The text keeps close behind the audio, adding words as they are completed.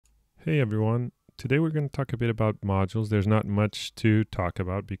Hey everyone, today we're going to talk a bit about modules. There's not much to talk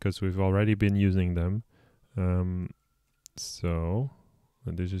about because we've already been using them. And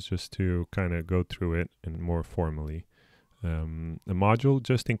this is just to kind of go through it and more formally. A module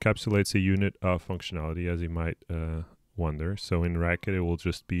just encapsulates a unit of functionality, as you might wonder. So in Racket, it will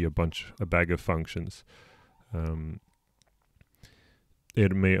just be a bag of functions.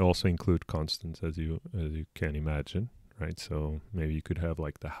 It may also include constants, as you can imagine. Right, so maybe you could have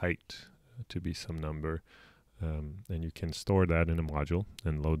like the height to be some number, and you can store that in a module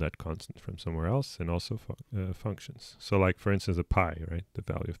and load that constant from somewhere else, and also functions. So like for instance a pi, right, the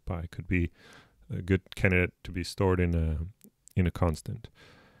value of pi could be a good candidate to be stored in a constant.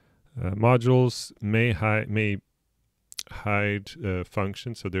 Modules may hide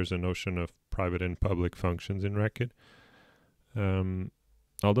functions, so there's a notion of private and public functions in Racket.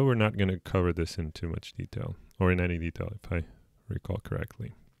 Although we're not going to cover this in too much detail, or in any detail if I recall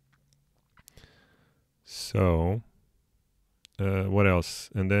correctly. So, what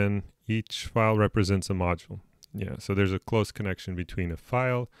else? And then each file represents a module. Yeah, so there's a close connection between a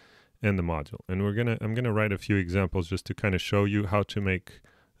file and the module. And I'm gonna write a few examples just to kind of show you how to make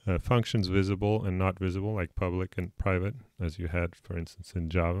functions visible and not visible, like public and private, as you had, for instance, in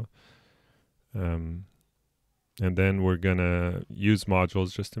Java. And then we're gonna use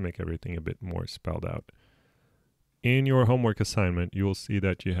modules just to make everything a bit more spelled out. In your homework assignment, you will see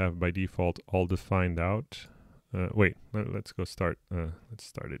that you have by default all defined out. Let's go start. Let's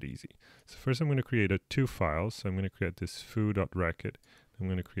start it easy. So first I'm going to create two files. So I'm going to create this foo.racket. I'm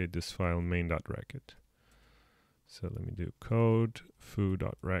going to create this file main.racket. So let me do code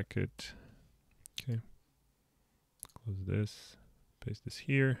foo.racket. Okay. Close this, paste this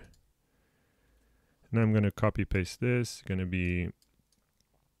here. And I'm going to copy paste this. It's going to be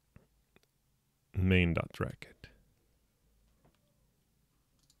main.racket.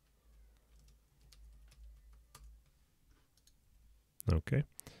 Okay.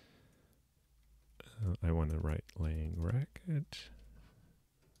 I want to write lang racket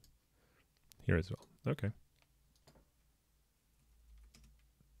here as well. Okay.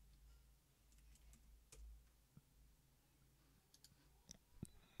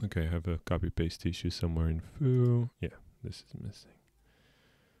 Okay, I have a copy paste issue somewhere in foo. Yeah, this is missing.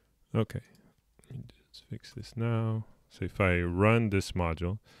 Okay, let me just fix this now. So if I run this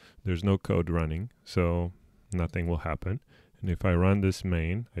module, there's no code running, so nothing will happen. And if I run this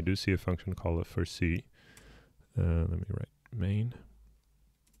main, I do see a function called a for C. Let me write main.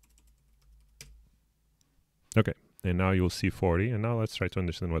 Okay, and now you'll see 40. And now let's try to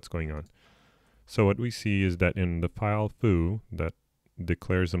understand what's going on. So what we see is that in the file foo that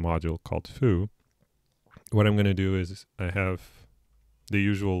declares a module called foo, what I'm going to do is I have the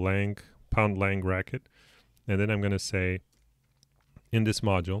usual lang racket, and then I'm going to say in this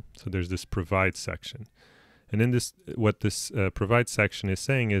module, so there's this provide section. And in this, what this provide section is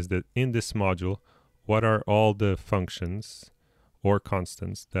saying is that in this module, what are all the functions or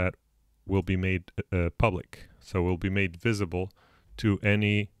constants that will be made public? So will be made visible to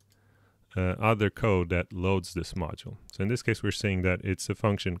any other code that loads this module. So in this case, we're saying that it's a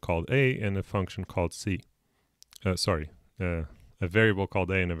function called A and a function called C. A variable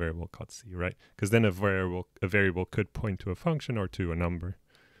called A and a variable called C, right? Because then a variable could point to a function or to a number,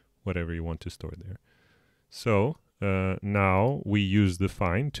 whatever you want to store there. So now we use the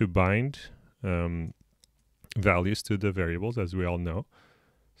find to bind values to the variables, as we all know.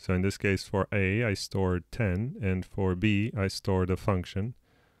 So in this case, for A, I stored 10, and for B, I stored a function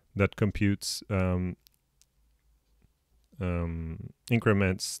that computes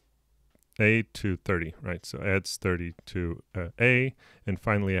increments A to 30, right? So adds 30 to A, and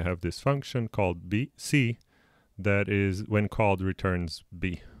finally I have this function called C that is, when called, returns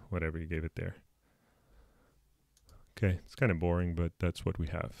B, whatever you gave it there. Okay, it's kind of boring, but that's what we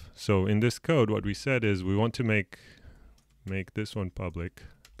have. So in this code, what we said is we want to make this one public,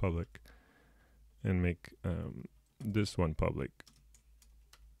 and make this one public.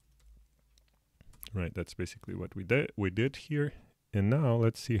 Right, that's basically what we did here. And now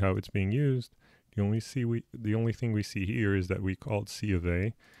let's see how it's being used. The only thing we see here is that we called C of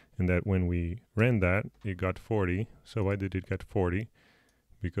A, and that when we ran that, it got 40. So why did it get 40?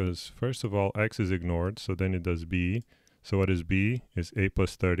 Because first of all, X is ignored, so then it does B. So what is B? Is A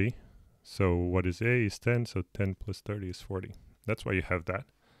plus 30. So what is A is 10, so 10 plus 30 is 40. That's why you have that.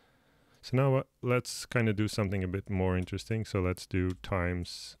 So now let's kind of do something a bit more interesting. So let's do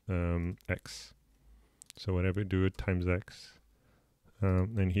times X. So whenever you do it, times X.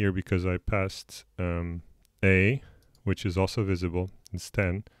 And here, because I passed A, which is also visible, it's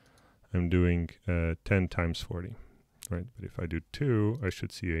 10, I'm doing 10 times 40. right? But if I do 2, I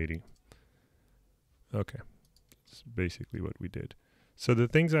should see 80. Okay, that's basically what we did. So the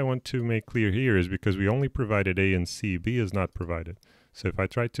things I want to make clear here is because we only provided A and C, B is not provided. So if I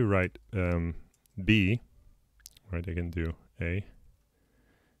try to write B, right, I can do A,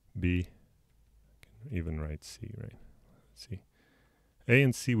 B, I can even write C, right? Let's see. A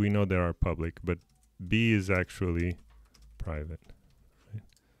and C we know they are public, but B is actually private. Right?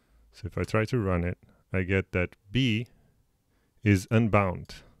 So if I try to run it, I get that B is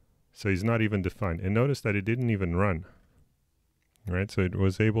unbound. So it's not even defined. And notice that it didn't even run. Right? So it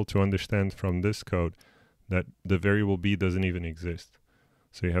was able to understand from this code that the variable B doesn't even exist.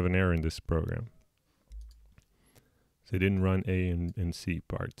 So you have an error in this program. So it didn't run A and C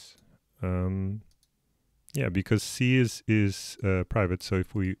parts. Yeah, because C is private. So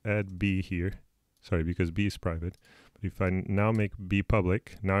if we add B here, sorry, because B is private. But if I now make B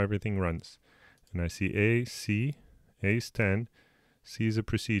public, now everything runs. And I see A, C, A is 10, C is a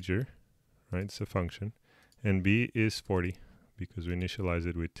procedure, right? It's a function. And B is 40 because we initialize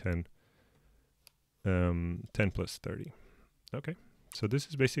it with 10 plus 30. Okay, so this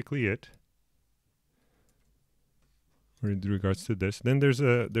is basically it with regards to this. Then there's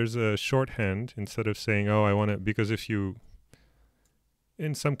a shorthand instead of saying, oh, I want to, because if you,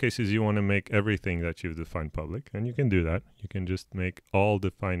 in some cases you want to make everything that you've defined public, and you can do that. You can just make all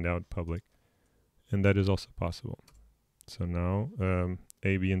defined out public, and that is also possible. So now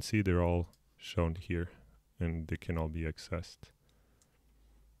A, B, and C, they're all shown here, and they can all be accessed.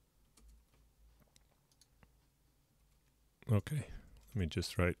 Okay, let me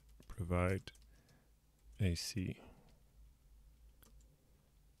just write provide AC.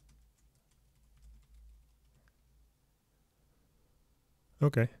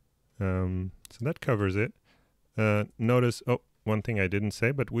 Okay, so that covers it. Notice, oh, one thing I didn't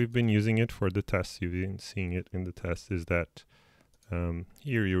say, but we've been using it for the tests. You've been seeing it in the test, is that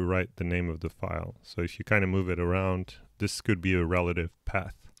here you write the name of the file. So if you kind of move it around, this could be a relative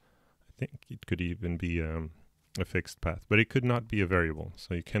path. I think it could even be a fixed path, but it could not be a variable.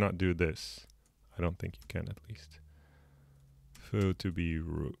 So you cannot do this. I don't think you can, at least. Foo to be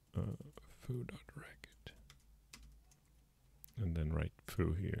foo.record. And then write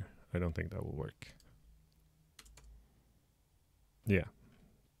foo here. I don't think that will work. Yeah.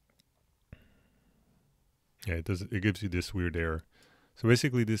 Yeah, it does. It gives you this weird error. So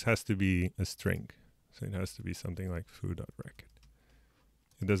basically this has to be a string. So it has to be something like foo.record.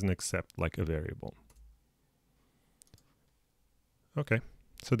 It doesn't accept like a variable. Okay.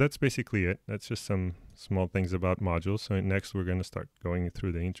 So that's basically it. That's just some small things about modules. So next we're going to start going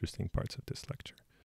through the interesting parts of this lecture.